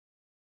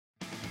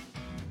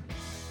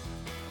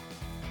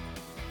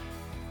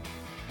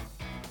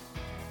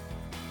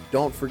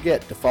Don't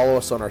forget to follow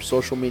us on our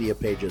social media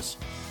pages.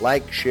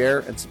 Like, share,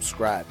 and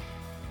subscribe.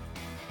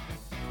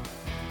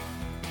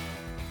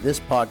 This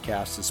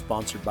podcast is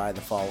sponsored by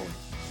the following.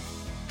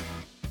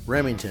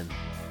 Remington,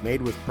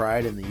 made with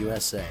pride in the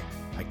USA.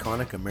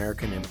 Iconic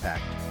American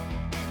impact.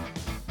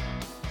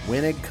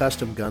 Winnig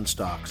Custom Gun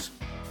Stocks.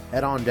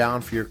 Head on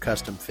down for your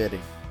custom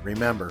fitting.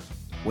 Remember,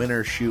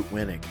 winners shoot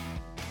Winnig.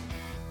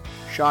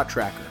 Shot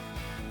Tracker.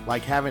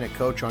 Like having a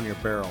coach on your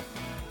barrel.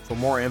 For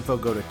more info,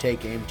 go to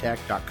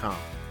takeaimtech.com.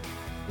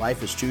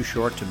 Life is too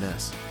short to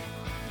miss.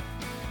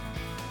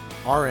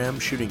 RM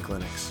Shooting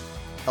Clinics.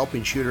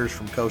 Helping shooters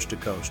from coast to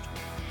coast.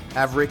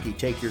 Have Ricky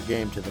take your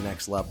game to the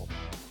next level.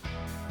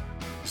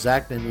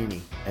 Zach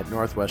Nannini at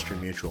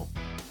Northwestern Mutual.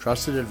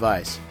 Trusted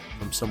advice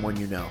from someone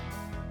you know.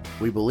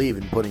 We believe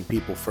in putting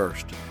people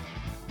first.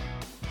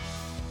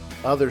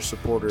 Other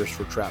supporters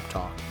for Trap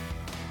Talk.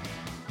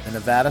 The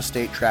Nevada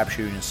State Trap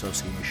Shooting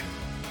Association.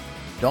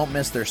 Don't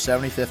miss their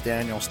 75th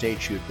annual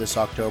state shoot this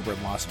October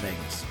in Las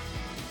Vegas.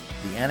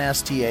 The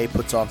NSTA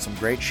puts on some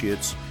great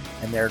shoots,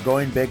 and they're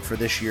going big for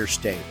this year's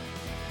state.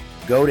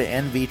 Go to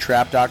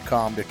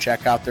nvtrap.com to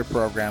check out their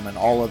program and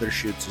all other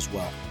shoots as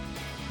well.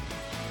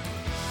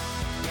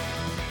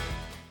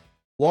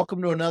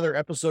 Welcome to another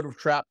episode of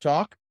Trap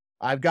Talk.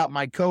 I've got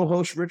my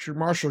co-host Richard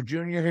Marshall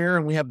Jr. here,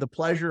 and we have the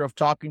pleasure of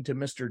talking to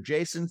Mr.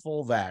 Jason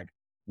Folvag.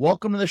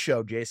 Welcome to the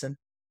show, Jason.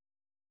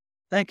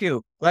 Thank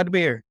you. Glad to be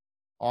here.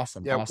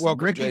 Awesome. Yeah, awesome.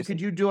 welcome, Ricky, Jason.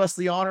 could you do us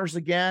the honors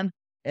again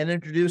and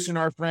introducing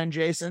our friend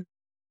Jason?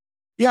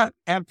 Yeah,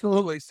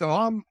 absolutely. So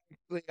I'm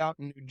actually out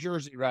in New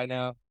Jersey right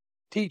now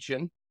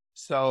teaching.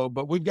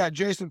 But we've got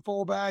Jason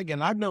Folvag,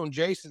 and I've known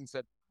Jason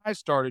since I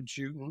started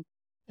shooting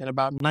in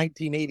about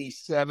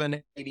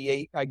 1987,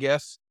 88, I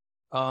guess.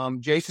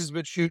 Jason's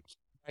been shooting since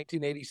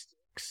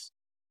 1986.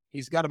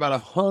 He's got about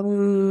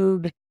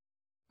 100,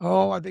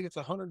 I think it's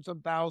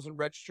 100-some thousand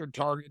registered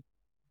targets.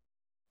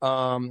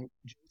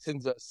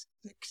 Jason's a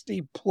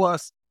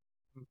 60-plus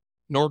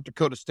North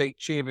Dakota State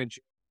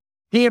Championship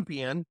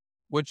champion,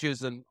 which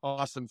is an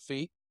awesome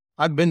feat.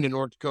 I've been to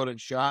North Dakota and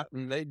shot,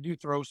 and they do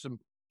throw some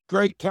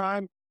great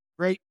time,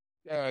 great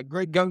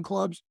gun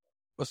clubs,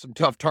 with some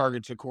tough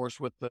targets, of course,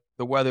 with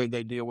the weather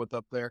they deal with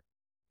up there.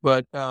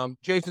 But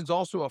Jason's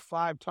also a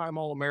 5-time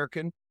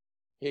All-American.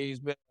 He's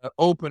been an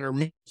open or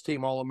mixed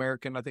team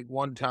All-American, I think,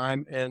 one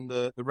time, and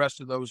the rest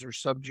of those are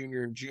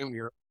sub-junior and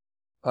junior.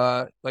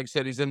 Like I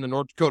said, he's in the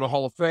North Dakota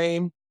Hall of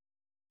Fame.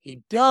 He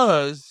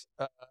does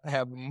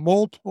have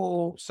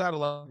multiple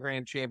satellite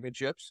grand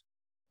championships.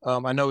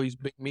 I know he's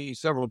beat me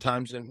several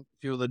times in a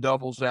few of the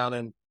doubles down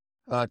in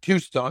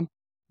Tucson.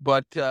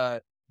 But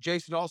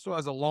Jason also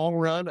has a long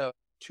run of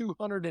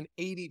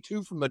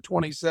 282 from the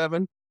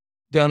 27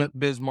 done at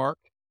Bismarck.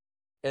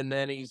 And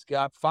then he's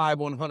got 5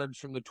 100s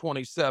from the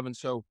 27.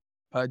 So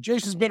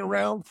Jason's been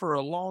around for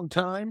a long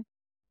time.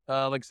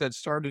 Like I said,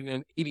 started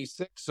in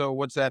 86. So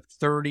what's that,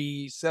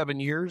 37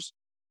 years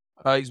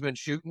he's been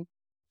shooting.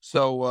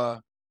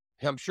 So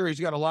I'm sure he's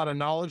got a lot of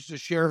knowledge to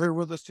share here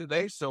with us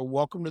today. So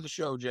welcome to the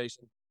show,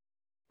 Jason.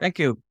 Thank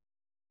you.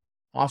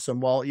 Awesome.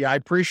 Well, yeah, I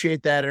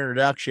appreciate that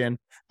introduction.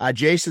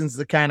 Jason's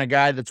the kind of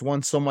guy that's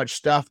won so much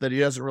stuff that he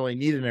doesn't really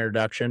need an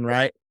introduction,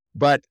 right?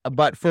 But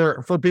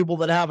for people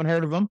that haven't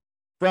heard of him,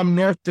 from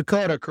North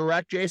Dakota,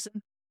 correct,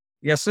 Jason?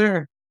 Yes,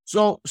 sir.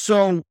 So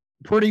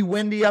pretty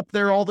windy up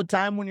there all the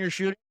time when you're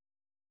shooting?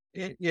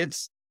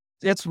 It's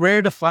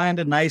rare to find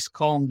a nice,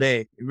 calm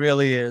day. It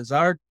really is.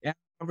 Our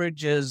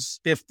average is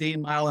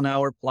 15 mile an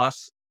hour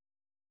plus.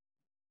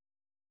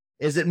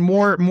 Is it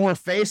more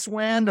face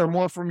wind or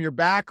more from your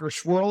back or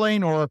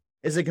swirling, or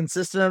is it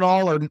consistent at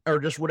all, or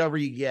just whatever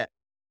you get?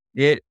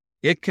 It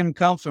can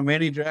come from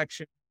any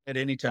direction at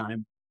any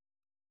time.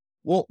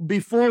 Well,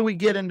 before we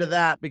get into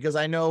that, because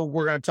I know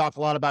we're going to talk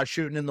a lot about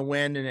shooting in the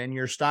wind and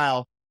your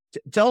style,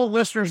 tell the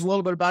listeners a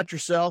little bit about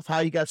yourself, how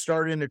you got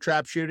started into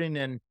trap shooting,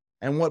 and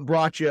what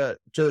brought you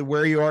to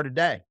where you are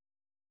today.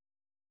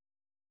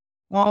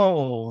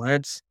 Oh,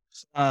 it's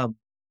the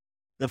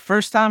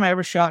first time I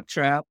ever shot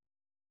trap.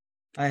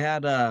 I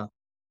had a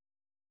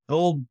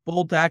old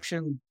bolt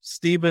action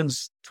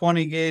Stevens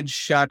 20 gauge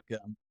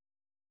shotgun.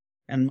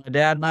 And my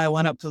dad and I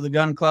went up to the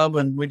gun club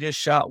and we just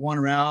shot one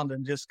round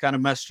and just kind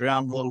of messed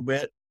around a little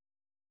bit.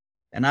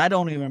 And I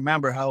don't even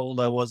remember how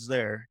old I was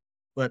there,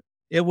 but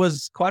it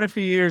was quite a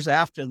few years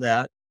after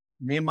that.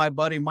 Me and my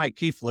buddy, Mike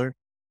Kiefler,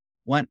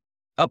 went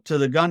up to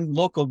the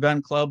local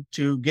gun club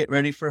to get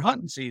ready for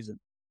hunting season.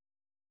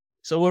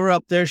 So we were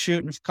up there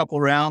shooting a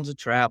couple rounds of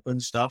trap and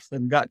stuff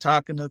and got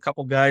talking to a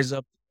couple guys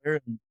up there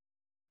and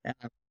I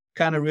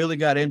kind of really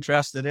got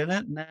interested in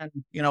it. And then,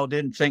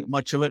 didn't think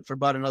much of it for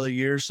about another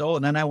year or so.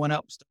 And then I went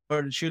up and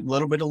started shooting a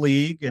little bit of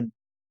league and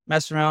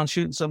messing around,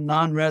 shooting some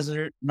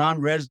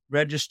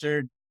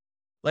non-registered,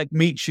 like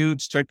meat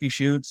shoots, turkey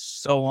shoots,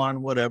 so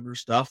on, whatever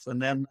stuff. And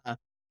then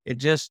it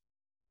just,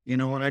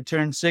 when I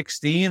turned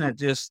 16, it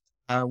just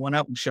went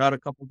up and shot a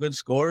couple good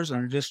scores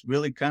and it just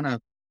really kind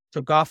of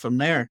took off from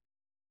there.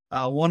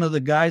 One of the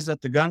guys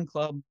at the gun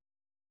club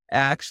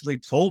actually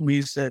told me,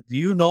 he said, "Do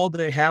you know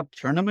they have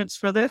tournaments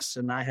for this?"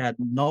 And I had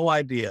no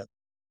idea.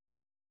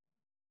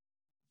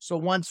 So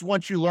once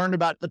you learned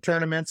about the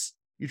tournaments,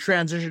 you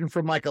transitioned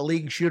from like a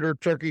league shooter,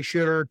 turkey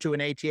shooter to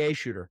an ATA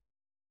shooter.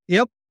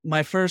 Yep.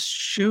 My first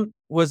shoot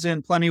was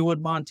in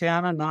Plentywood,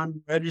 Montana,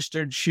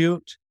 non-registered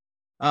shoot.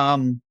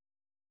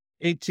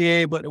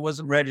 ATA, but it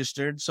wasn't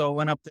registered. So I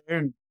went up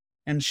there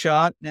and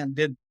shot and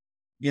did,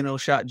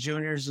 shot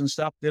juniors and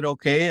stuff, did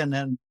okay. And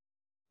then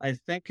I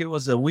think it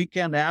was a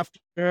weekend after,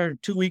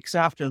 2 weeks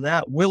after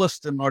that,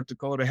 Williston, North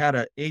Dakota had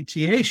an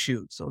ATA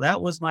shoot. So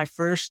that was my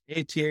first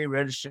ATA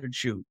registered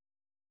shoot.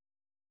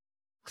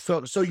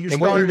 So you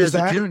started as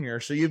a junior.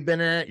 So you've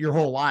been in it your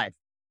whole life.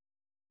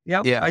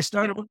 Yep. Yeah. I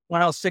started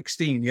when I was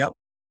 16. Yep.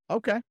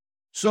 Okay.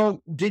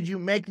 So did you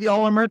make the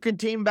All-American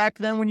team back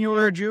then when you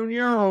were a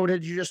junior, or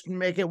did you just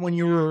make it when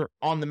you were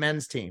on the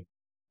men's team?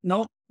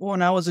 No,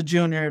 when I was a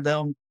junior,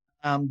 though,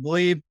 I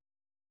believe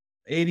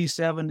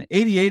 87,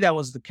 88, I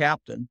was the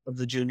captain of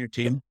the junior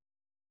team.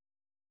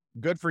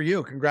 Good for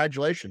you.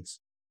 Congratulations.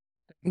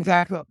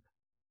 Exactly.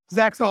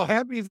 Zach's all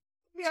happy.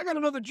 Yeah, I got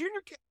another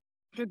junior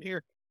captain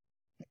here.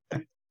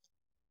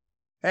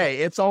 Hey,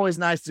 it's always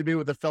nice to be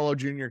with a fellow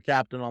junior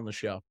captain on the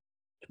show.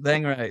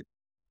 Dang right.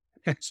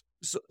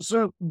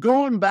 So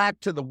going back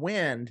to the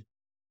wind,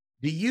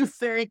 do you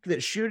think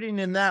that shooting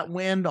in that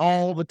wind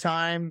all the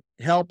time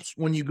helps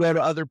when you go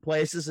to other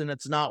places and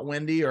it's not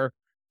windy? Or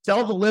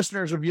tell the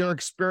listeners of your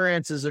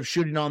experiences of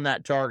shooting on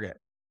that target.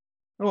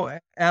 Oh,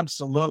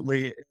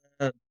 absolutely.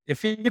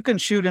 If you can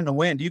shoot in the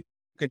wind, you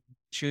can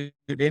shoot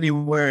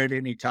anywhere at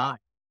any time.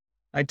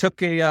 I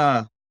took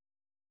a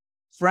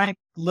Frank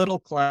Little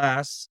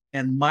class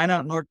in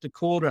Minot, North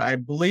Dakota. I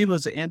believe it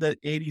was the end of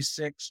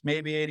 86,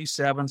 maybe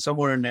 87,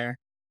 somewhere in there.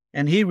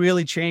 And he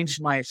really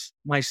changed my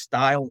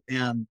style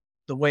and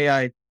the way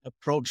I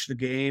approach the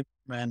game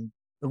and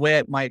the way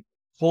I might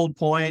hold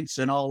points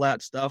and all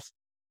that stuff.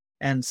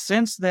 And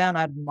since then,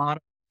 I've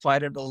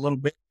modified it a little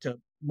bit to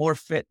more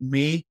fit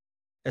me,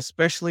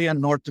 especially in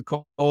North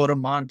Dakota,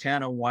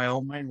 Montana,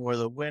 Wyoming, where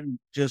the wind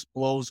just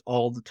blows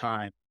all the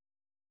time.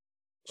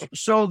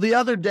 So the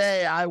other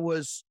day I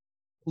was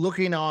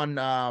looking on,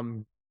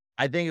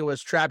 I think it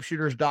was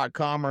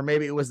trapshooters.com, or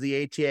maybe it was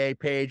the ATA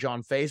page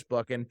on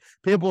Facebook, and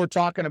people were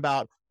talking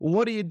about, well,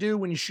 what do you do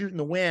when you shoot in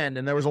the wind?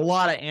 And there was a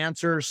lot of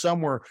answers.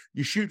 Some were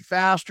you shoot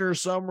faster,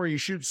 some were you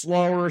shoot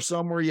slower,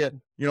 some were you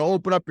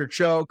open up your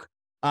choke.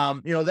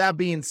 That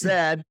being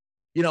said,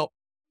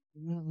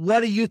 what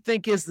do you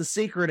think is the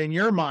secret in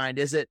your mind?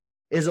 Is it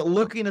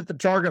looking at the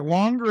target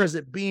longer? Is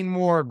it being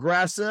more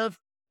aggressive?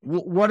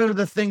 What are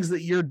the things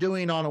that you're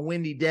doing on a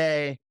windy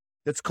day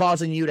that's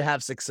causing you to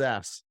have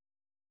success?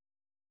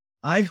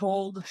 I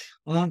hold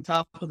on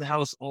top of the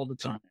house all the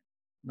time.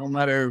 No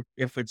matter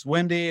if it's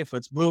windy, if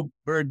it's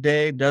bluebird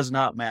day, does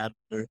not matter.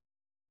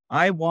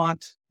 I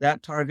want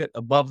that target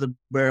above the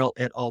barrel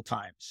at all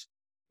times.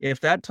 If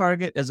that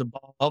target is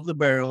above the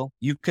barrel,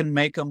 you can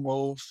make a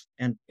move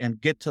and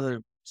get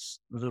to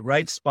the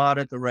right spot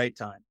at the right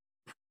time.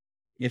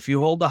 If you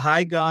hold a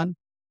high gun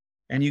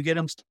and you get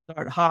them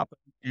start hopping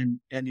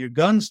and your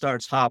gun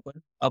starts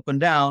hopping up and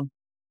down,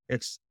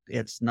 it's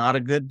not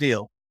a good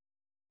deal.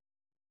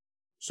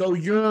 So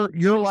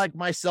you're like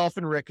myself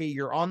and Ricky,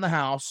 you're on the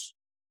house,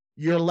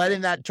 you're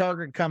letting that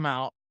target come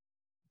out.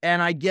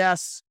 And I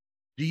guess,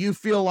 do you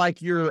feel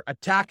like you're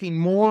attacking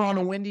more on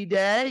a windy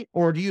day,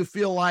 or do you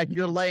feel like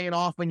you're laying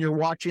off and you're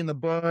watching the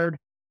bird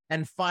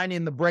and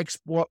finding the break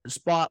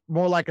spot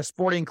more like a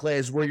sporting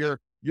clays where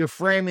you're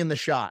framing the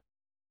shot?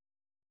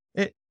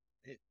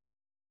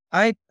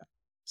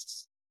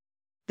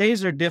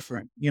 Days are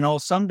different.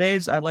 Some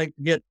days I like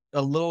to get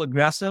a little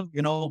aggressive,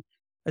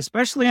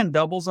 especially in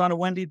doubles on a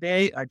windy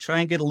day. I try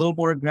and get a little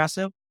more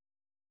aggressive.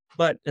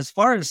 But as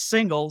far as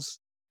singles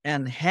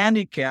and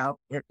handicap,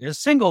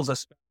 singles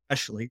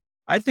especially,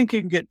 I think you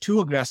can get too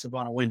aggressive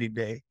on a windy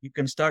day. You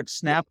can start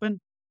snapping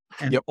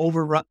and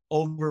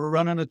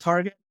overrunning a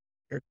target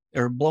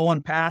or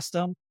blowing past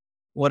them,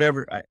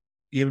 whatever.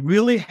 You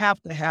really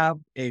have to have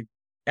a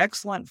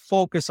excellent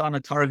focus on a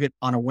target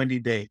on a windy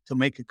day to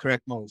make a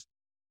correct move.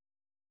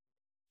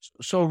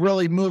 So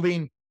really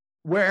moving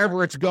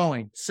wherever it's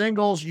going.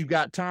 Singles, you've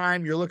got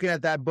time. You're looking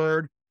at that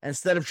bird.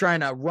 Instead of trying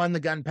to run the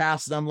gun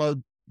past and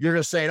unload, you're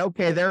just saying,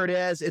 okay, there it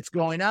is. It's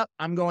going up.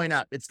 I'm going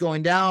up. It's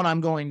going down. I'm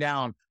going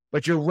down.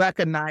 But you're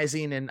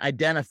recognizing and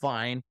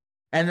identifying.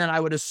 And then I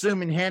would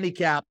assume in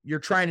handicap, you're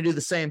trying to do the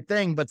same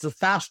thing, but it's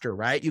faster,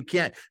 right? You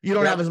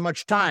don't have as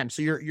much time.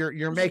 So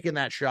you're making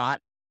that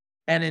shot.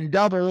 And in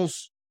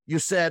doubles, you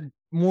said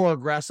more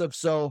aggressive.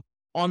 So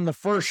on the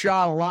first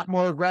shot, a lot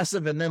more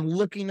aggressive, and then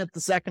looking at the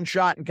second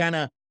shot and kind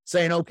of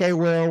saying, okay,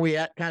 where are we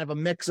at? Kind of a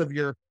mix of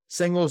your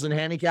singles and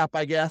handicap,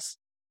 I guess.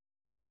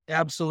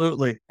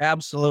 Absolutely.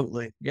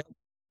 Yep.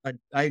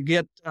 I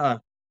get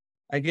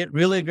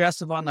really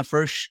aggressive on the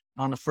first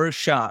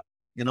shot,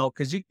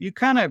 because you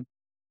kind of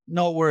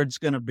know where it's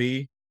going to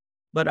be,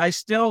 but I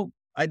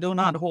do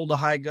not hold a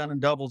high gun in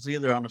doubles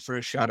either on the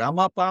first shot. I'm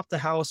up off the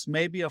house,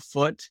 maybe a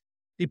foot.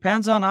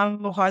 Depends on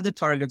how high the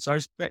targets are.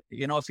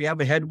 If you have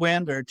a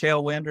headwind or a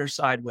tailwind or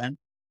side wind.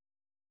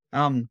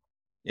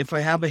 If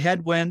I have a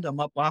headwind, I'm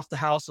up off the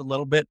house a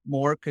little bit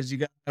more because you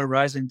got a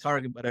rising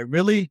target. But I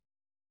really,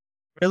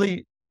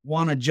 really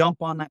want to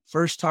jump on that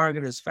first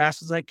target as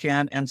fast as I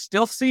can and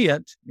still see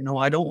it.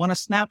 I don't want to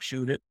snap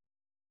shoot it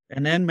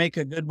and then make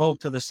a good move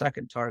to the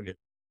second target.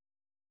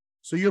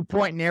 So you're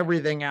pointing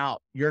everything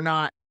out. You're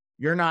not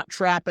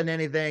trapping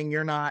anything.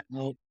 You're not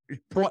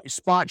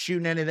spot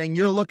shooting anything.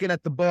 You're looking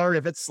at the bird.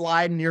 If it's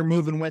sliding, you're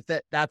moving with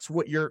it. That's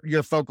what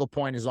your focal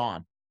point is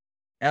on.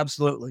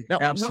 Absolutely. Now,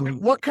 Absolutely.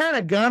 What kind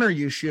of gun are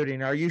you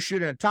shooting? Are you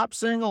shooting a top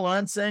single,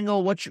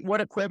 unsingle? What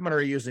equipment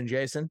are you using,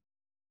 Jason?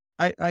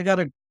 I got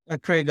a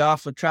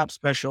Krieghoff, a trap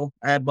special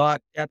I had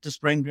bought at the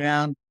spring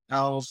ground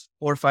 4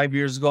 or 5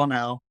 years ago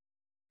now.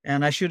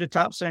 And I shoot a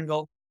top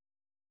single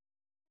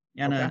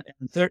and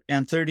Okay.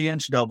 and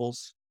 30-inch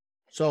doubles.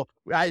 So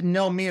I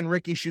know me and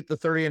Ricky shoot the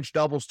 30-inch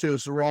doubles too.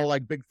 So we're all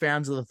like big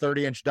fans of the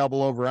 30-inch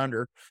double over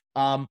under.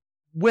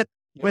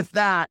 With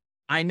that,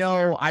 I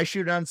know I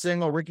shoot an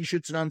unsingle, Ricky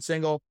shoots an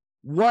unsingle.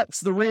 What's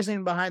the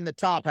reasoning behind the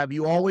top? Have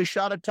you always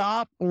shot a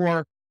top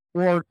or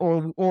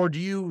do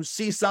you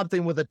see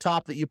something with a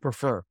top that you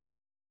prefer?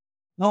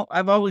 No,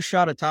 I've always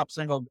shot a top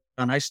single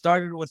gun. I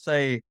started with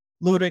a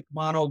Ludic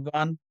mono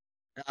gun,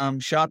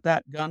 shot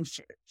that gun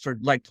for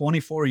like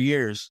 24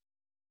 years.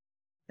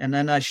 And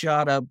then I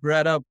shot a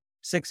Beretta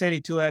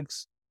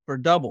 682X for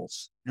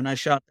doubles, and I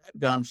shot that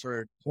gun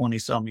for 20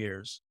 some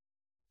years.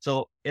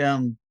 So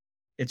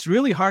it's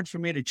really hard for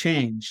me to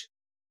change.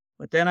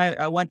 But then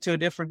I went to a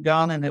different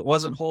gun and it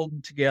wasn't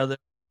holding together.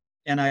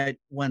 And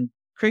when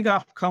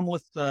Krieghoff come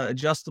with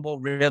adjustable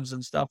ribs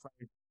and stuff,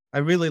 I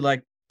really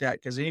like that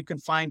because then you can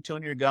fine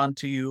tune your gun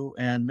to you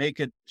and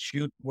make it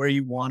shoot where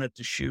you want it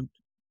to shoot.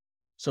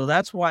 So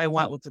that's why I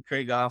went with the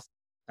Krieghoff.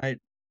 I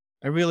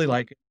really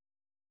like it.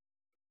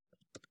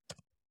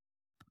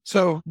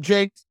 So,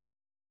 Jake,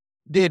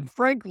 did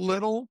Frank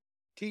Little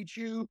teach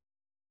you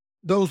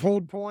those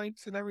hold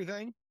points and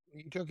everything?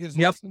 You took his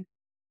lesson?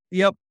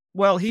 Yep.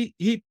 Well, he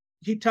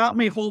taught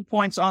me hold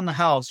points on the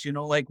house,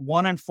 like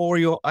 1 and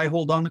 4, I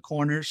hold on the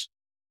corners.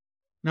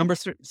 Number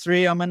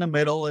 3, I'm in the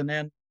middle. And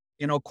then,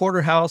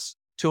 quarter house,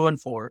 2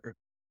 and 4.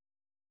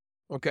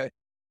 Okay.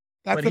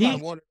 That's what I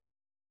wanted.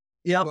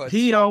 Yep.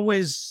 He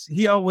always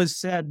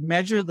said,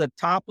 measure the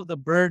top of the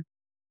bird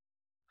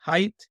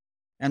height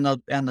and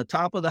the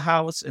top of the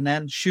house, and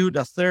then shoot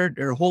a third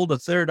or hold a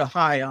third of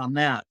high on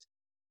that.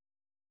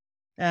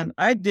 And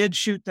I did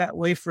shoot that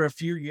way for a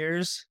few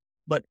years,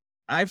 but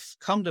I've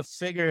come to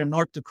figure in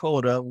North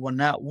Dakota, when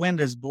that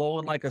wind is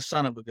blowing like a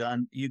son of a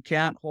gun, you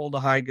can't hold a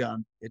high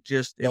gun.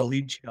 It'll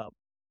eat you up.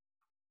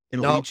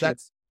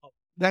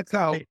 That's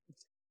how.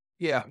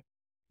 Yeah.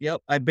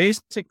 Yep. I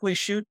basically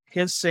shoot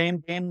his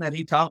same game that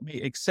he taught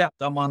me, except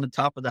I'm on the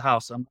top of the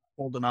house. I'm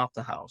holding off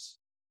the house,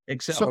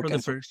 except for the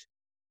first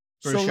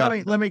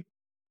shot. Let me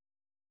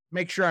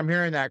make sure I'm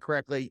hearing that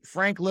correctly.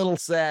 Frank Little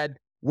said,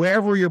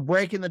 wherever you're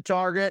breaking the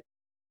target,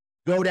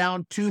 go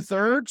down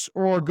 2/3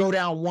 or go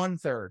down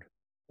 1/3.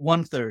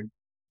 1/3.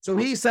 So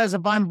he says,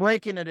 if I'm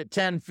breaking it at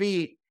 10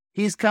 feet,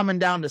 he's coming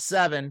down to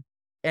 7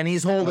 and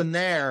he's holding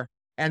there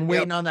and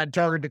waiting on that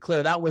target to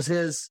clear. That was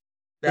his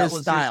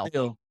style. His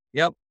deal.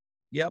 Yep.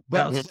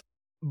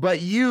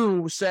 But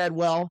you said,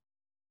 well,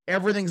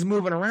 everything's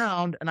moving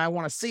around and I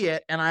want to see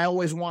it. And I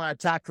always want to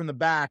attack from the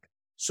back.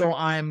 So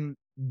I'm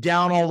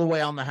down all the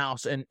way on the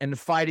house and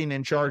fighting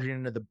and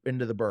charging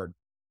into the bird.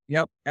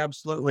 Yep,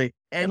 absolutely.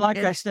 And like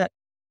I said,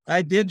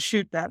 I did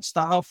shoot that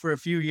style for a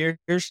few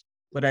years,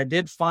 but I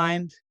did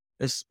find,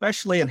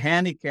 especially in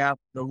handicap,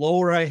 the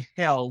lower I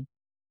held,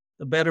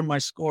 the better my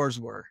scores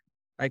were.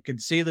 I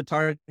could see the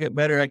target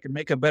better. I could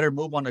make a better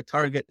move on the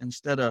target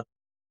instead of,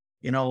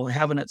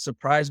 having it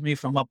surprise me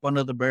from up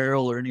under the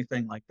barrel or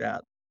anything like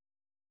that.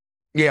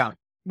 Yeah.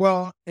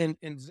 Well, and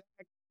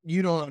Zach,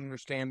 you don't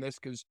understand this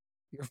because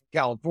you're from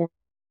California.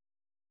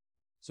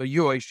 So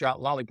you always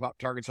shot lollipop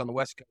targets on the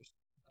West Coast.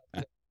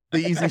 The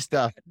easy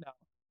stuff.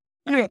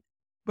 No. Yeah.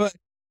 But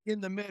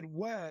in the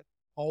Midwest,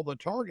 all the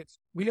targets,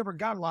 we never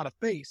got a lot of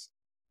face.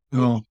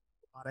 No.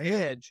 A lot of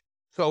edge.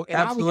 So,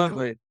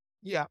 absolutely.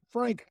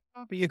 Frank,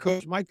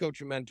 my coach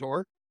and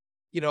mentor,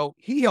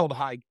 he held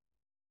high.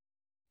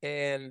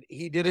 And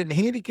he did it in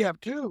handicap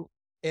too.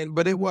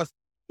 But it was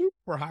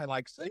super high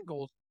like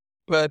singles.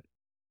 But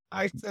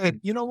I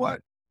said, you know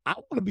what? I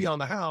want to be on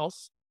the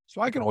house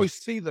so I can always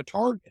see the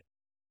target.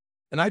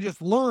 And I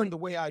just learned the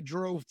way I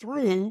drove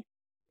through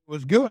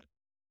was good.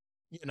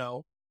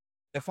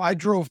 If I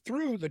drove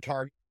through the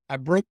target, I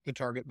broke the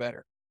target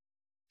better.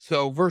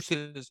 So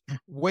versus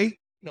wait,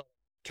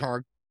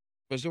 target,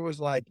 because it was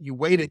like you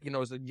waited,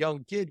 as a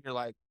young kid, you're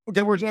like,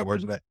 okay, where's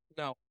that?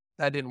 No,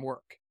 that didn't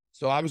work.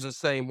 So I was the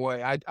same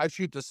way. I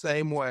shoot the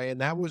same way. And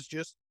that was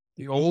just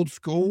the old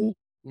school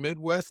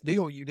Midwest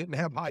deal. You didn't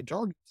have high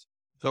targets.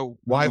 So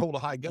why hold a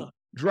high gun?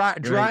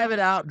 Drive it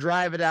out.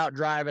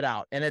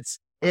 And it's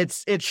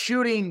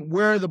shooting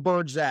where the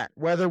bird's at.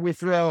 Whether we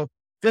throw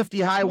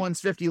 50 high ones,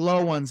 50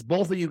 low ones,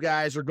 both of you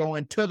guys are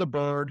going to the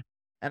bird.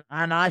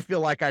 And I feel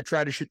like I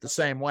try to shoot the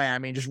same way. I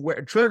mean, just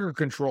trigger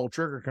control.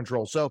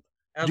 So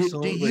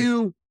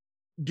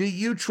do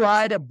you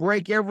try to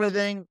break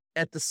everything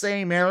at the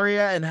same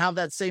area and have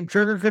that same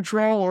trigger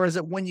control, or is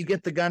it when you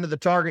get the gun to the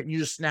target and you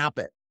just snap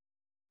it?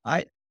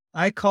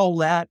 I call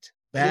that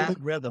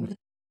bad rhythm.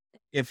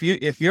 If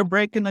you're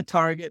breaking the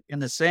target in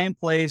the same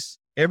place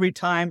every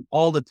time,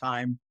 all the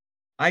time,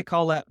 I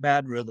call that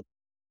bad rhythm.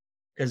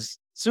 Because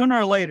sooner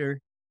or later,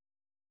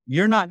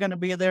 you're not going to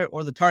be there,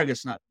 or the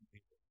target's not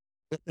going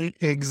to be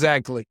there.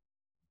 Exactly.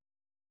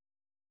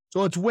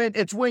 So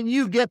it's when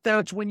you get there,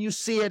 it's when you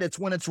see it, it's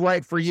when it's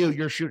right for you.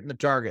 You're shooting the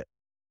target.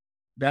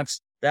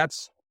 That's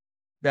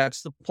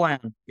the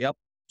plan. Yep.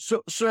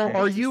 So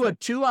are you a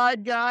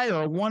 2-eyed guy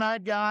or a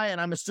 1-eyed guy?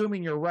 And I'm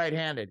assuming you're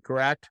right-handed,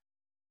 correct?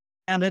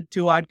 Handed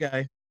 2-eyed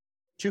guy.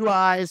 2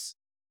 eyes,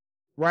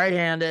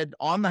 right-handed,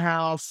 on the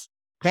house,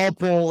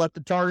 pull, let the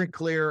target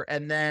clear,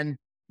 and then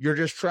you're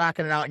just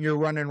tracking it out and you're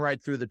running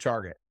right through the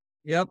target.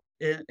 Yep.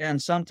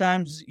 And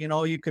sometimes,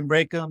 you can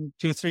break them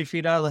 2-3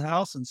 feet out of the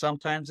house, and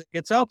sometimes it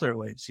gets out their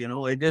ways,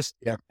 it just,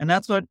 yeah. And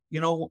that's what,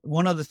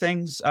 one of the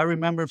things I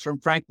remember from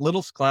Frank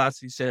Little's class,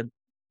 he said,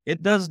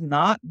 it does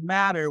not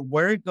matter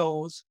where it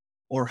goes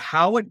or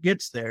how it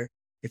gets there.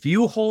 If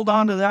you hold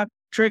on to that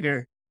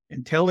trigger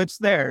until it's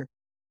there,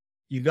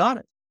 you got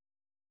it.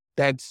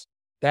 That's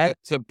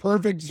a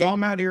perfect. So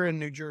I'm out here in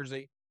New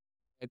Jersey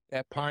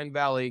at Pine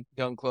Valley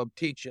Gun Club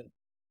teaching,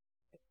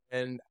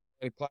 and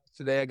in class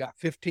today, I got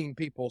 15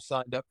 people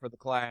signed up for the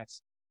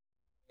class,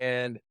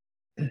 and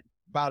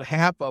about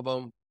half of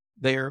them,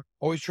 they're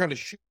always trying to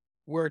shoot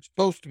where it's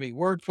supposed to be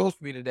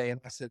today.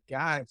 And I said,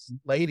 guys,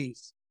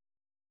 ladies,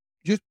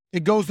 just,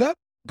 it goes up,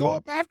 go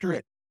up after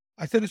it.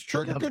 I said, it's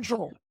trigger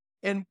control.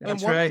 And one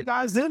of the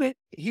guys in it,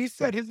 he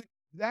said his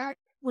exact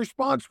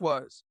response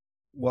was,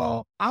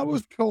 well, I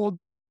was told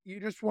you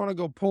just want to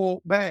go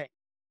pull, bang.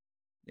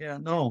 Yeah,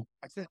 no.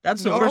 I said,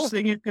 that's the worst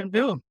thing you can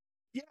do.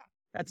 Yeah.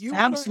 That's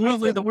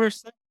absolutely the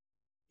worst thing.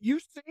 You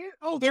see it?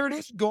 Oh, there it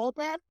is. Go up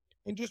at it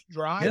and just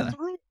drive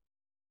through.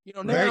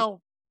 Now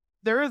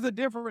there is a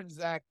difference,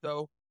 Zach,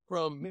 though,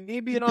 from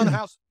me being on the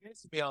house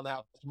to be on the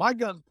house. My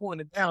gun's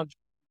pointed down,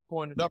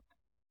 pointed up.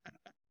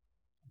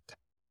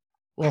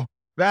 Well,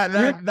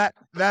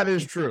 that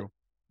is true.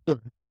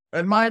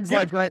 And mine's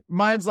like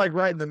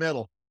right in the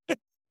middle.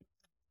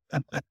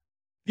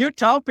 You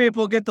tall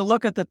people get to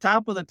look at the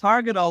top of the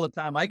target all the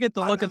time. I get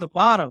to look at the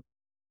bottom.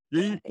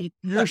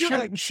 You're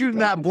shooting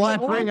that black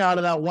ring out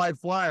of that white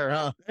flyer,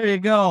 huh? There you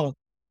go.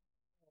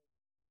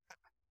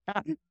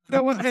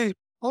 Hey,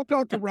 I'll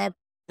talk to Robert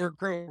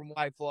Crow from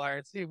White Flyer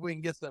and see if we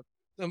can get some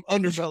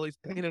underbellies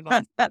painted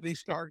on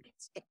these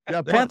targets.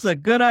 Yeah, that's a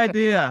good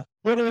idea.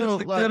 Put a little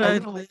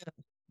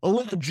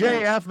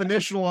JF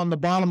initial on the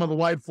bottom of the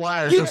white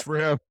flyer just for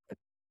him.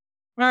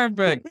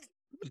 Perfect.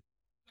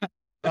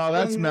 Oh,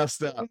 that's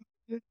messed up.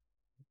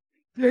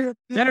 There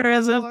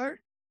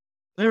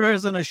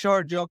isn't a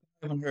short joke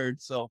I haven't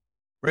heard, so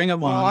bring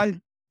them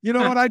on. You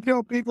know what I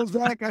tell people,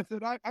 Zach? I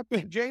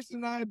said, Jason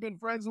and I have been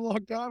friends a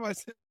long time. I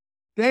said,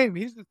 Dave,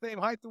 he's the same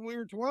height when we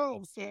were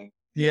 12. So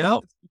yep.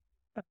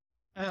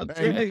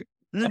 He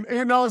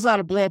knows how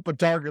to blow up a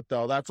target,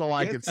 though. That's all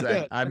I can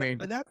say. I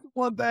mean, and that's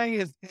one thing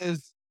is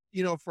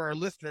for our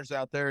listeners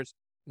out there is,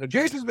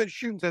 Jason's been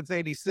shooting since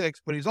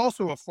 '86, but he's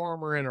also a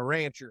farmer and a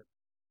rancher,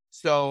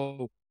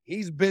 so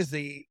he's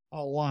busy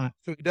a lot.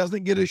 So he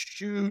doesn't get to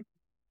shoot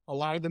a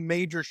lot of the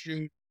major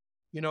shoot.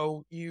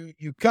 You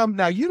come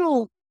now. You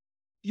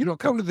don't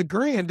come to the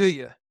Grand, do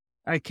you?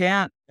 I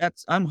can't.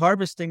 I'm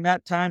harvesting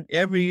that time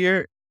every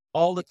year,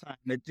 all the time.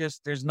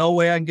 There's no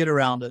way I can get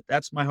around it.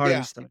 That's my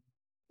hardest time.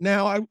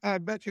 Now, I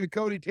bet you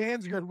Cody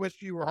Tansgard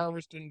wished you were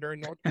harvesting during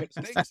North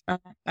Dakota State.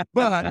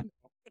 But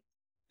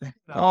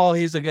oh,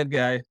 he's a good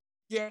guy.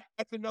 Yeah,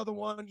 that's another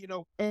one.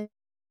 And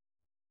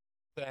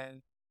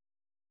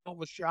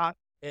was shot,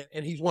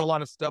 and he's won a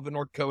lot of stuff in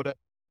North Dakota.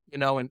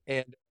 And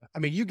I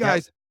mean, you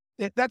guys.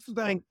 That's the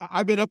thing.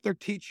 I've been up there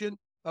teaching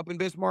up in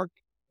Bismarck.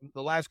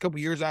 The last couple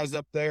of years I was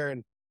up there,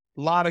 and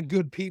a lot of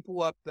good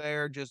people up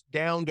there, just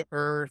down to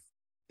earth.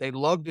 They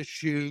love to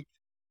shoot.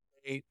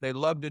 They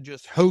love to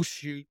just host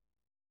shoot,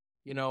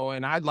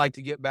 and I'd like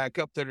to get back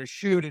up there to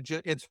shoot.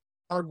 It's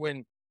hard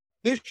when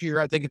this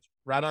year, I think it's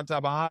right on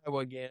top of Iowa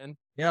again.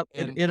 Yep.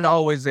 And it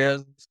always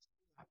is.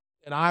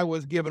 And I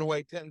was giving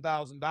away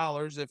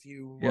 $10,000 if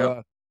you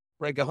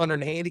break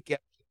 100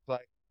 handicaps.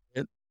 Like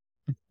it.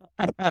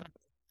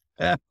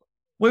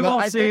 We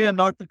won't see you in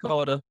North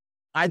Dakota.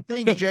 I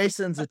think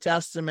Jason's a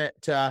testament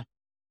to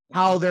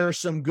how there are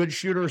some good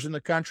shooters in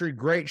the country,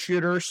 great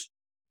shooters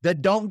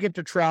that don't get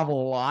to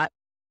travel a lot.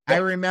 I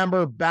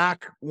remember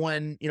back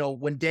when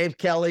Dave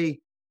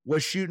Kelly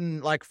was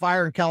shooting like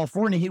fire in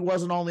California, he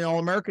wasn't on the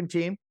All-American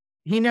team.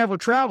 He never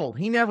traveled.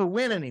 He never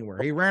went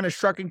anywhere. He ran his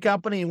trucking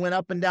company. He went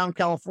up and down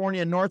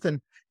California and north.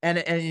 And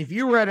if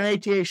you were at an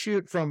ATA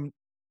shoot from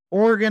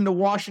Oregon to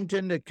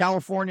Washington to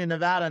California,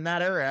 Nevada, in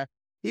that area,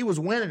 he was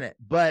winning it.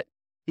 But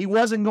he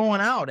wasn't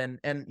going out. And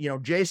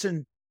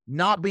Jason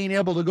not being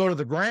able to go to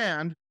the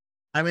Grand,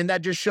 I mean,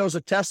 that just shows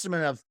a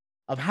testament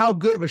of how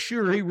good of a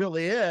shooter he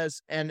really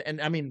is.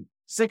 And I mean,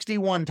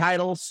 61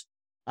 titles,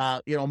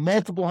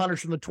 multiple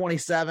hunters from the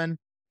 27,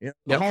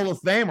 the Hall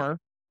of Famer.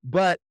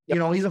 but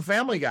he's a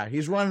family guy.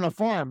 He's running a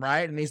farm,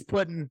 right? And he's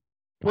putting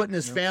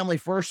his family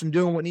first and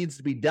doing what needs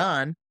to be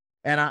done.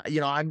 And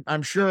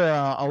I'm sure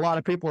a lot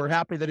of people are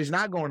happy that he's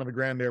not going to the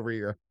Grand every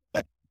year.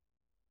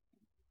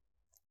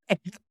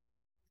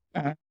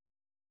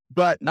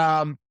 But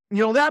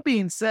that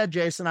being said,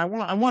 Jason, I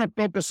want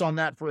to focus on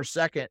that for a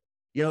second.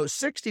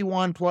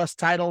 61 plus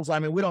titles. I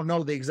mean, we don't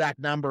know the exact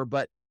number,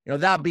 but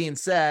that being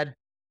said,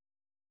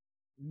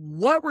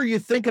 what were you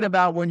thinking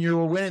about when you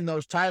were winning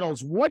those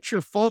titles? What's your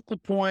focal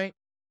point?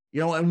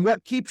 And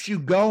what keeps you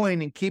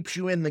going and keeps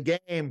you in the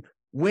game,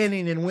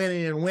 winning and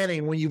winning and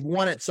winning when you've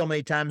won it so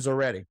many times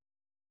already?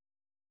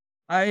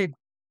 I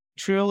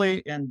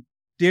truly and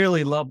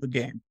dearly love the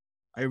game.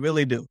 I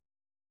really do.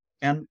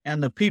 And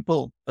the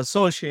people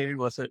associated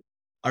with it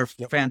are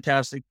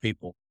fantastic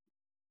people.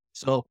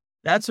 So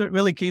that's what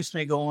really keeps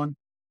me going.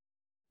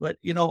 But,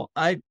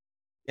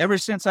 ever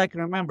since I can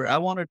remember, I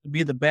wanted to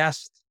be the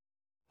best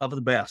of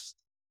the best.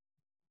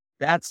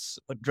 That's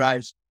what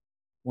drives me.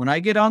 When I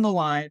get on the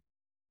line,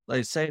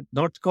 like say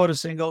North Dakota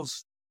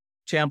Singles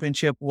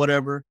Championship,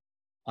 whatever,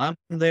 I'm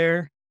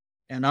there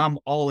and I'm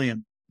all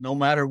in, no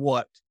matter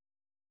what.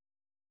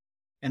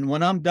 And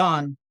when I'm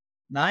done,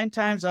 9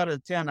 times out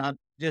of 10, I'm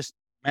just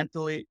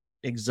mentally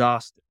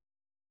exhausted.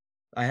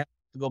 I have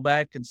to go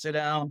back and sit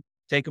down,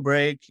 take a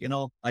break.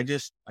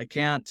 I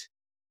can't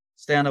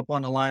stand up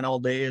on the line all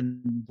day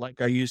and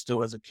like I used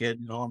to as a kid.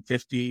 I'm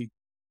 50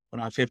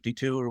 when I'm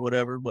 52 or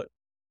whatever. But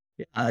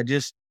I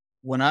just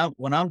when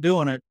I'm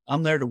doing it,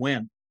 I'm there to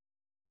win,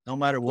 no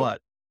matter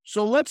what.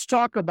 So let's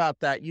talk about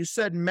that. You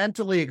said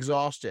mentally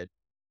exhausted.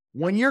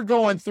 When you're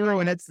going through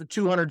and it's the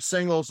 200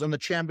 singles and the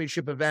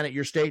championship event at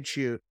your state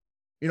shoot,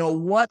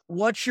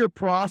 what's your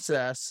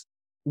process?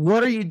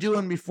 What are you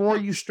doing before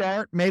you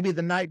start? Maybe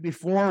the night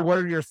before. What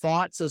are your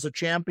thoughts as a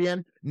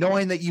champion,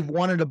 knowing that you've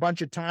won it a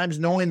bunch of times,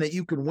 knowing that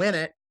you can win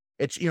it?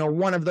 It's,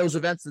 one of those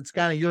events that's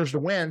kind of yours to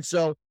win.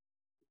 So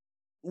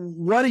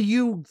what do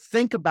you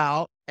think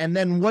about? And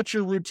then what's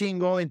your routine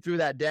going through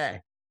that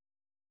day?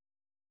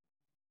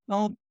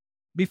 Well,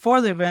 before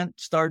the event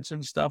starts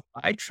and stuff,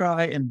 I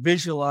try and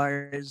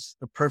visualize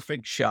the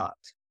perfect shot,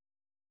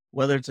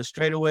 whether it's a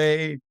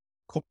straightaway,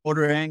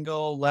 quarter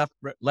angle,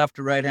 left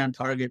or right hand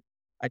target.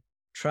 I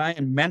try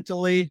and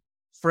mentally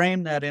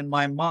frame that in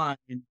my mind,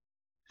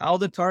 how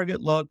the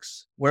target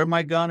looks, where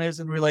my gun is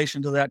in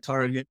relation to that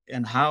target,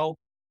 and how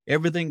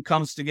everything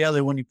comes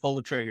together when you pull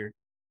the trigger.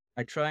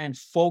 I try and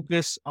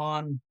focus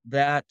on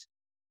that,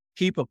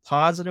 keep a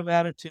positive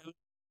attitude,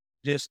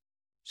 just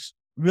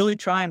really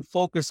try and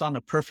focus on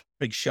the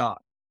perfect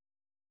shot.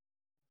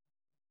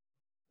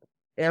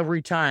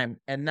 Every time.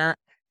 And that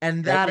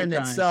in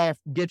itself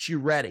gets you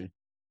ready.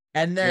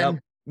 And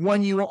then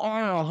when you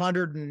are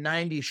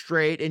 190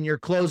 straight and you're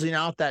closing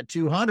out that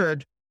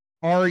 200,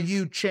 are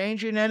you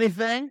changing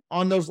anything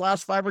on those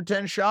last 5 or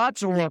 10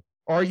 shots, or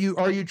are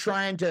you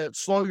trying to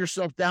slow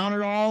yourself down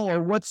at all,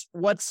 or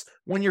what's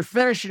when you're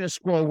finishing a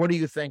score, what are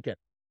you thinking?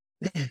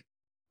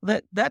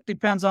 That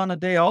depends on the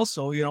day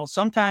also.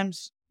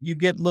 Sometimes you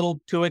get a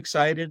little too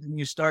excited and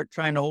you start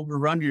trying to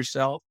overrun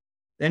yourself.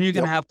 Then you're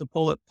going to have to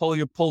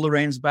pull the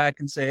reins back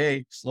and say,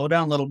 hey, slow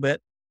down a little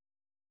bit.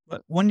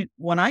 But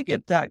when I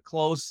get that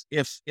close,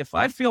 if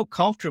I feel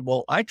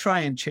comfortable, I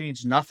try and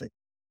change nothing.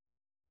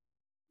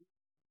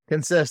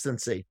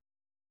 Consistency.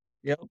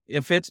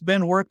 If it's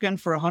been working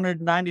for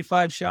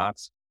 195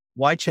 shots,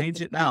 why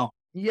change it now?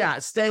 Yeah,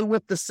 stay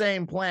with the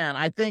same plan.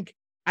 I think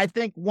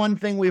one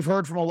thing we've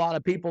heard from a lot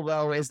of people,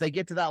 though, is they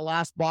get to that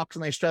last box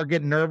and they start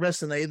getting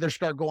nervous and they either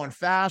start going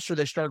fast or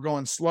they start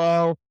going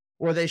slow,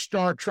 or they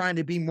start trying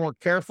to be more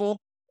careful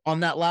on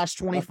that last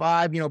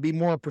 25, be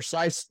more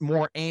precise,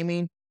 more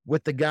aiming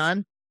with the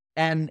gun.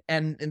 And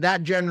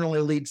that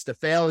generally leads to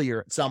failure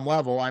at some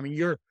level. I mean,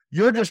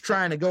 you're just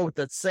trying to go with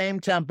the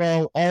same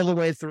tempo all the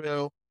way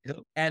through.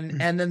 And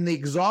then the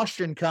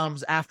exhaustion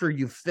comes after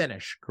you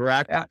finish,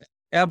 correct?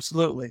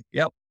 Absolutely.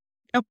 Yep.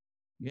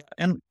 Yeah.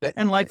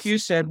 And like you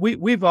said,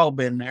 we've all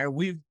been there.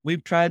 We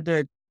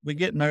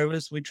get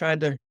nervous. We tried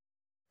to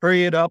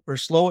hurry it up or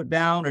slow it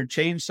down or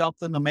change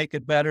something to make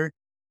it better.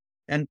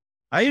 And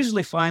I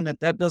usually find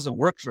that doesn't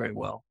work very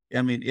well.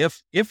 I mean,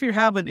 if you're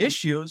having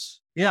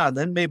issues,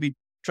 then maybe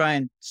try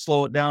and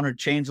slow it down or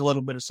change a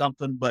little bit of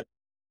something. But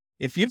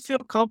if you feel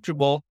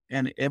comfortable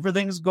and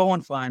everything's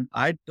going fine,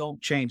 I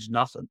don't change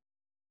nothing.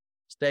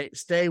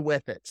 Stay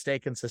with it. Stay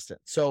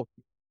consistent. So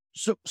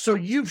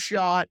you've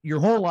shot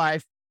your whole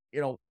life,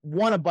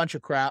 won a bunch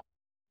of crap.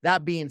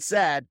 That being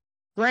said,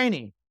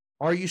 training,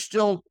 are you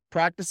still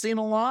practicing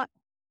a lot?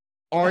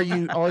 Are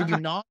you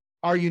not?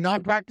 Are you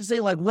not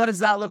practicing? Like, what does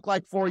that look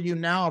like for you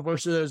now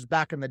versus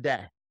back in the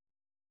day?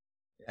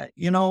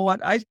 You know what?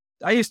 I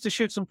used to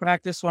shoot some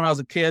practice when I was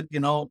a kid,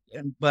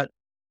 but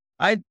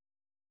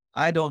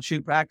I don't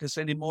shoot practice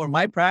anymore.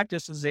 My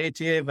practice is the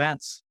ATA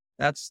events.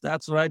 That's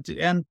what I do.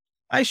 And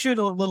I shoot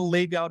a little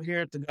league out here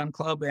at the gun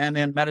club and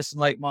in Medicine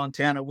Lake,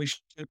 Montana. We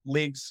shoot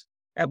leagues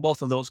at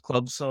both of those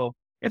clubs. So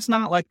it's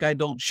not like I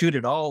don't shoot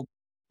it all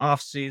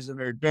off season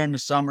or during the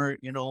summer,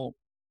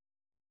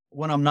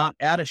 when I'm not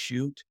at a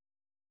shoot.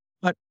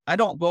 but I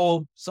don't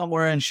go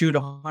somewhere and shoot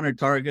 100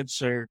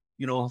 targets or,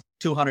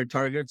 200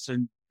 targets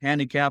and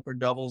handicap or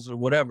doubles or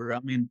whatever. I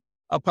mean,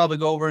 I'll probably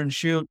go over and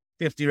shoot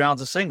 50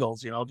 rounds of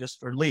singles, just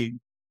for league.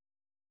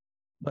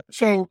 But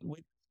So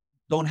we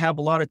don't have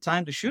a lot of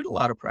time to shoot a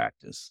lot of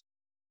practice.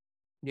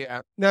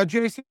 yeah. Now,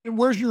 Jason,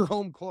 where's your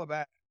home club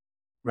at?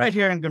 Right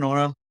here in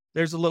Grenora,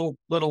 there's a little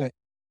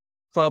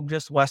club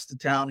just west of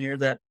town here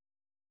that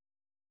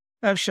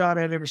I've shot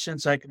at ever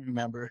since I can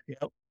remember.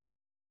 Yep.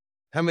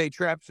 How many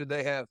traps did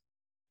they have?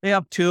 They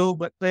have 2,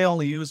 but they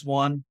only use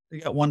 1. They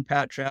got 1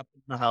 pat trap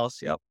in the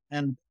house. Yep.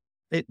 And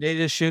they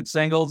just shoot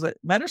singles. At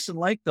Medicine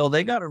Lake, though,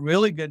 they got a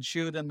really good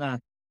shoot in the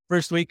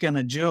first weekend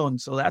of June.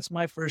 So that's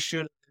my first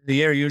shoot of the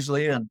year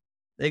usually. And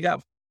they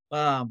got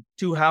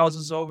 2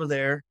 houses over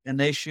there, and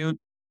they shoot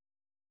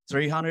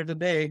 300 a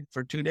day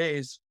for 2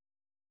 days.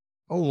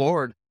 Oh,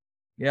 Lord.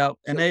 Yeah.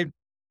 And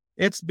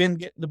it's been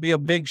getting to be a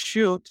big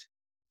shoot.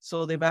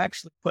 So they've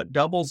actually put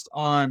doubles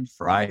on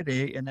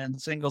Friday and then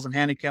singles and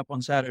handicap on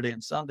Saturday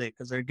and Sunday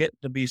because they're getting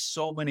to be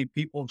so many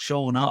people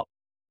showing up.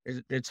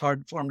 It's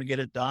hard for them to get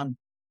it done.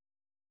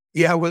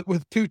 Yeah,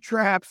 with 2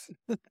 traps.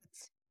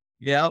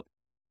 Yeah.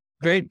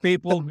 Great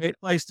people, great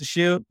place to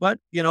shoot. But,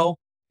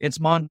 it's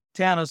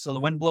Montana, so the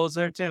wind blows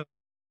there too.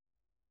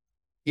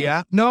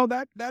 Yeah. No,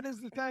 that is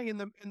the thing in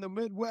the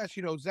Midwest.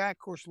 Zach, of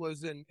course,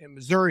 lives in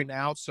Missouri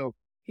now, so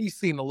he's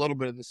seen a little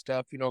bit of the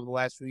stuff, over the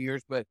last few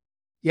years. But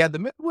yeah, the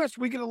Midwest,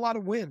 we get a lot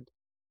of wind,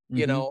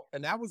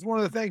 and that was one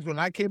of the things when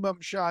I came up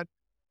and shot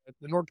at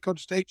the North Dakota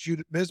State shoot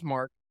at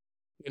Bismarck.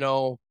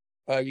 You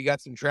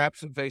got some traps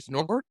that face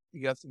north,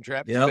 you got some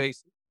traps that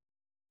face.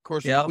 Of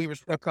course, we were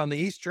stuck on the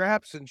east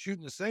traps and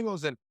shooting the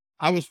singles, and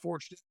I was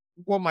fortunate.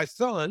 Well, my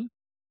son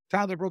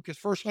Tyler broke his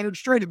first 100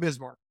 straight at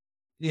Bismarck.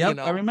 Yep,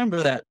 I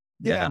remember that.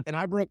 Yeah. And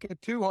I broke a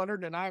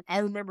 200, and I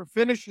remember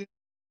finishing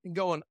and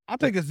going, I'll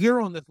take a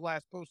 0 on this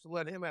last post to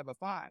let him have a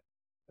 5.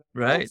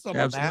 Right.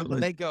 Absolutely.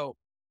 And they go,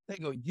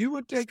 you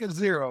would take a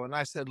 0. And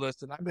I said,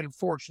 listen, I've been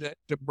fortunate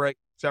to break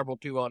several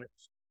 200s.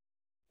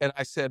 And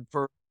I said,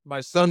 for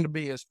my son to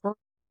be his first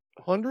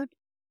 100,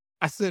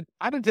 I said,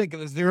 I'd have taken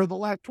a 0 the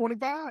last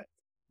 25.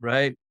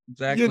 Right.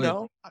 Exactly.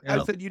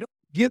 I said, you don't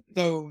get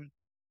those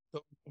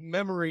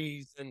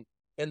memories and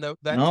that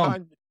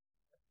time,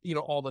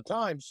 all the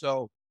time.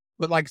 So,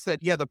 but like I said,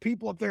 yeah, the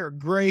people up there are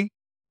great.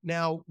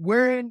 Now,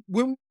 when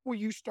will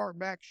you start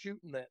back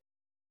shooting that?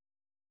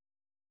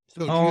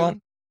 So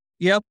June?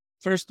 Yep.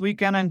 First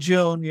weekend in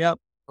June. Yep.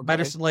 Okay.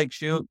 Medicine Lake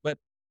shoot. But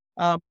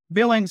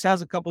Billings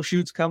has a couple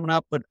shoots coming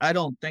up, but I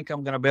don't think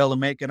I'm going to be able to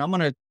make it. I'm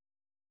going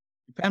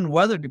to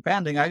weather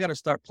depending. I got to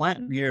start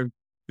planting here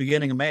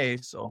beginning of May.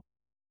 So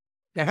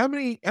now how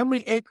many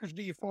acres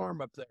do you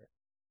farm up there?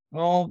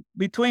 Well,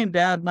 between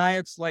Dad and I,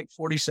 it's like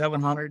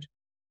 4,700.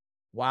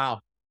 Wow.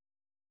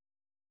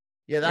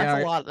 Yeah,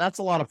 that's a lot. That's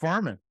a lot of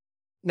farming.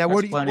 Now,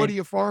 what are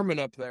you farming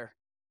up there?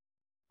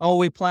 Oh,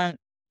 we plant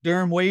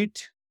durum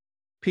wheat,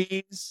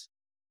 peas,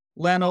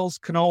 lentils,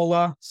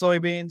 canola,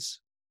 soybeans.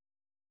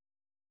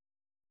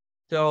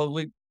 So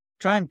we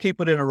try and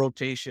keep it in a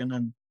rotation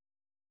and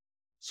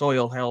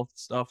soil health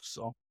stuff.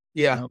 So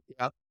yeah.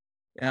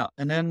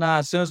 And then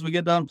as soon as we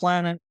get done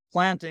planting,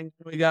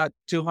 we got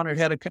 200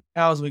 head of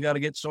cows we got to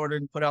get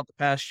sorted and put out the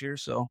pasture.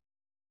 So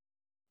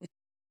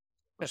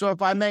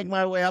if I make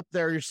my way up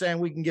there, you're saying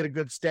we can get a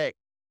good steak?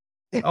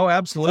 Oh,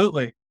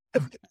 absolutely.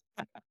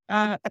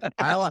 I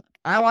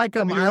like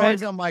them. I like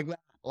them like a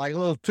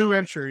little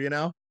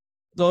 2-incher,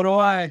 So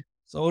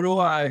do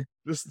I.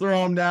 Just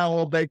throw them down, a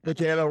little baked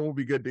potato, we'll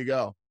be good to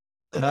go.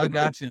 I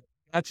got you.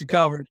 Got you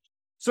covered.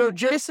 So,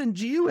 Jason,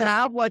 do you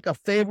have like a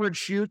favorite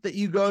shoot that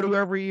you go to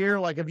every year?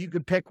 Like if you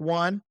could pick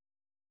one?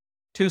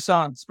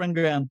 Tucson, Spring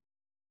Grand.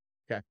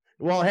 Okay.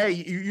 Well,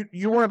 hey,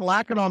 you weren't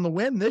lacking on the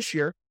win this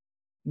year.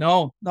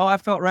 No, I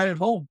felt right at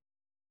home.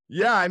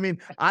 Yeah, I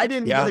mean, I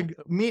didn't. Yeah.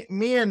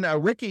 Me and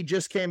Ricky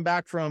just came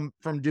back from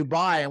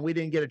Dubai, and we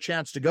didn't get a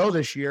chance to go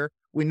this year.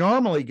 We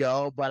normally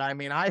go, but I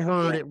mean, I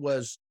heard it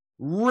was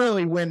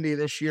really windy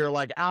this year,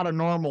 like out of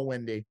normal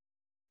windy.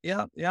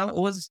 Yeah, it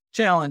was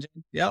challenging.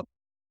 Yep.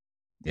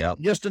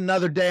 Just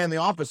another day in the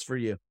office for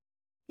you.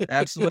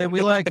 That's the way we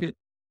like it.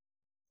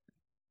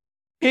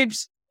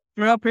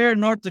 We're up here in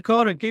North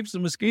Dakota, keeps the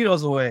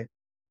mosquitoes away.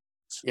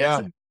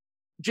 Yeah.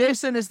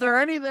 Jason, is there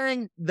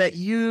anything that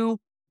you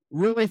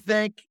really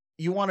think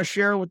you want to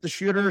share with the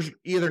shooters,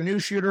 either new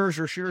shooters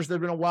or shooters that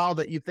have been a while,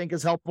 that you think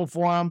is helpful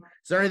for them?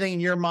 Is there anything in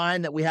your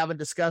mind that we haven't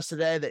discussed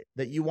today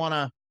that you want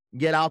to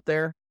get out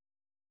there?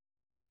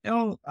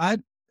 I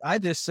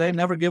just say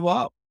never give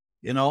up.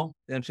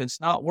 If it's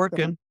not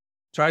working,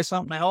 try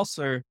something else,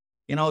 or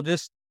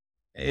just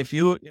if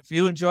you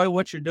enjoy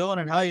what you're doing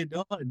and how you're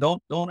doing it,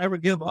 don't ever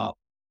give up.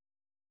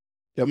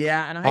 Yep.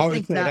 Yeah, and I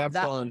think that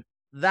fun.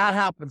 That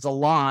happens a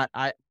lot.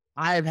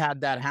 I've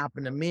had that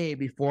happen to me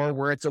before,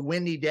 where it's a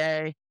windy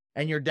day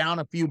and you're down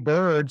a few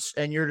birds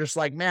and you're just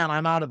like, man,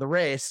 I'm out of the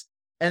race.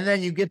 And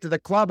then you get to the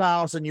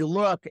clubhouse and you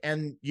look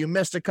and you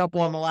missed a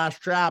couple on the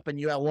last trap and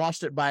you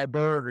lost it by a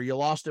bird, or you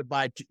lost it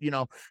by,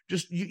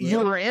 you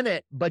were in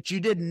it, but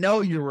you didn't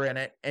know you were in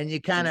it, and you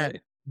kind of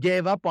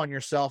gave up on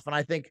yourself. And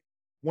I think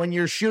when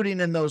you're shooting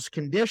in those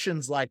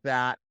conditions like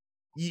that,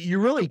 you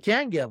really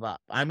can give up.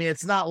 I mean,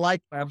 it's not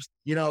like,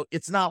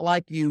 it's not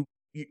like you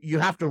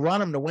have to run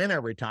them to win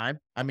every time.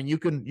 I mean, you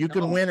can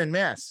win and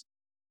miss.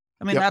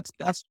 I mean,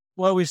 that's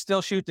why we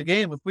still shoot the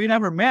game. If we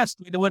never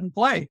missed, we wouldn't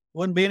play.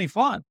 Wouldn't be any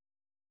fun.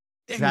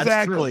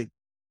 Exactly.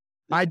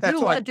 I do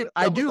like it.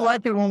 I do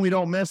like it when we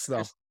don't miss,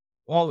 though.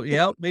 Well,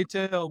 yeah, me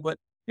too. But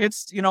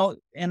it's,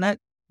 and that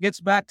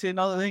gets back to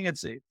another thing.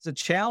 It's a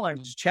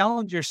challenge.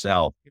 Challenge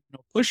yourself.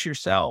 Push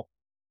yourself.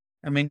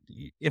 I mean,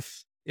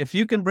 if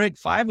you can break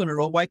 5 in a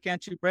row, why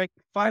can't you break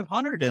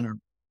 500 in a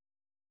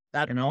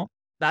row?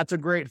 That's a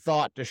great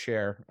thought to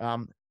share.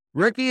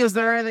 Ricky, is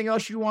there anything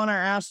else you want to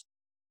ask?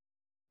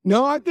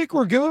 No, I think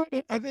we're good.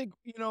 I think,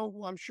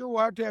 I'm sure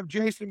we'll have to have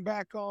Jason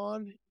back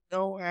on,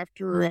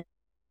 after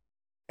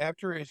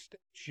his state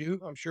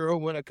shoot. I'm sure he'll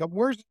win a couple.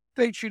 Where's the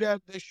state shoot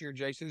at this year,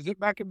 Jason? Is it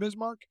back in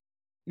Bismarck?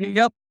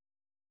 Yep.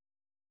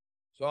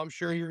 So I'm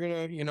sure you're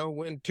going to,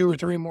 win 2 or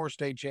 3 more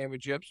state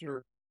championships.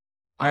 Or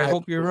I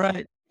hope you're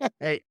right.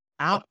 Hey,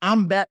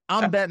 I'm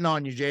betting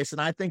on you, Jason.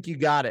 I think you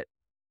got it.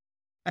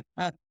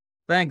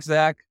 Thanks,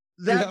 Zach.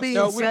 That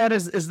being said,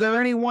 is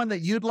there anyone that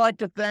you'd like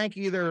to thank,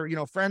 either,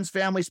 friends,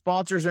 family,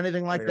 sponsors,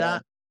 anything like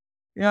that?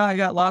 Yeah, I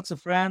got lots of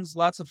friends,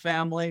 lots of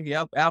family.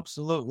 Yep,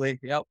 absolutely.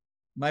 Yep.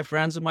 My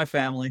friends and my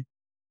family.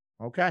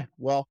 Okay.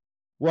 Well,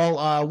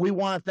 we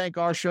want to thank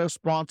our show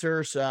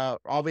sponsors.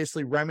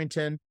 Obviously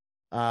Remington.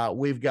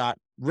 We've got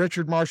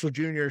Richard Marshall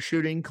Jr.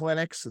 shooting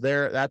clinics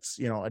there. That's,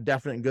 a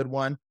definite good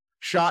one.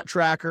 Shot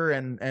Tracker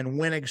and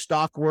Winnig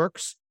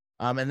Stockworks.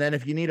 And then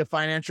if you need a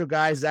financial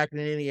guy, Zach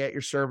Nannini at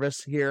your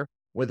service here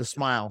with a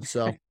smile.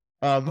 So,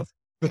 all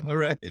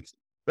right.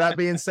 That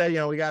being said,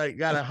 we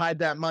gotta hide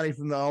that money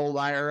from the old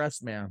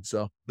IRS man.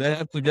 So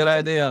that's a good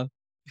idea.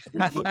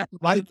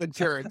 Life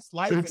insurance.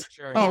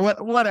 Oh,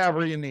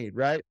 whatever you need,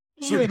 right?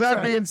 So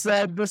that being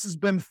said, this has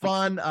been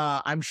fun.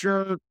 I'm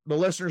sure the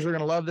listeners are going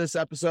to love this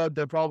episode.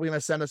 They're probably going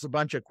to send us a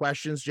bunch of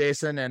questions,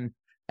 Jason,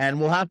 and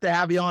we'll have to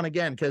have you on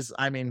again. Cause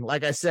I mean,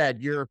 like I said,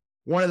 you're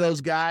one of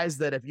those guys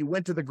that if you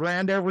went to the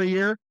Grand every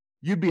year,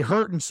 you'd be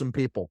hurting some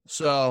people.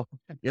 So,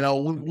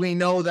 we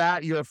know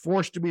that you're a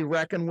force to be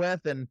reckoned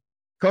with, and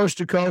coast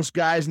to coast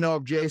guys know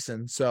of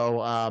Jason.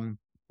 So,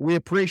 we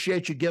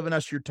appreciate you giving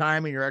us your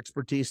time and your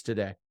expertise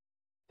today.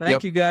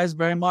 Thank you guys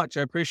very much.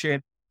 I appreciate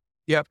it.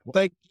 Yep.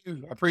 Thank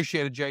you. I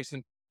appreciate it,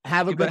 Jason.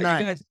 Have a good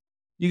night.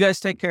 You guys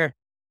take care.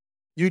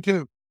 You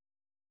too.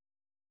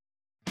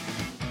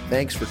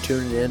 Thanks for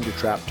tuning in to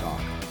Trap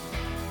Talk.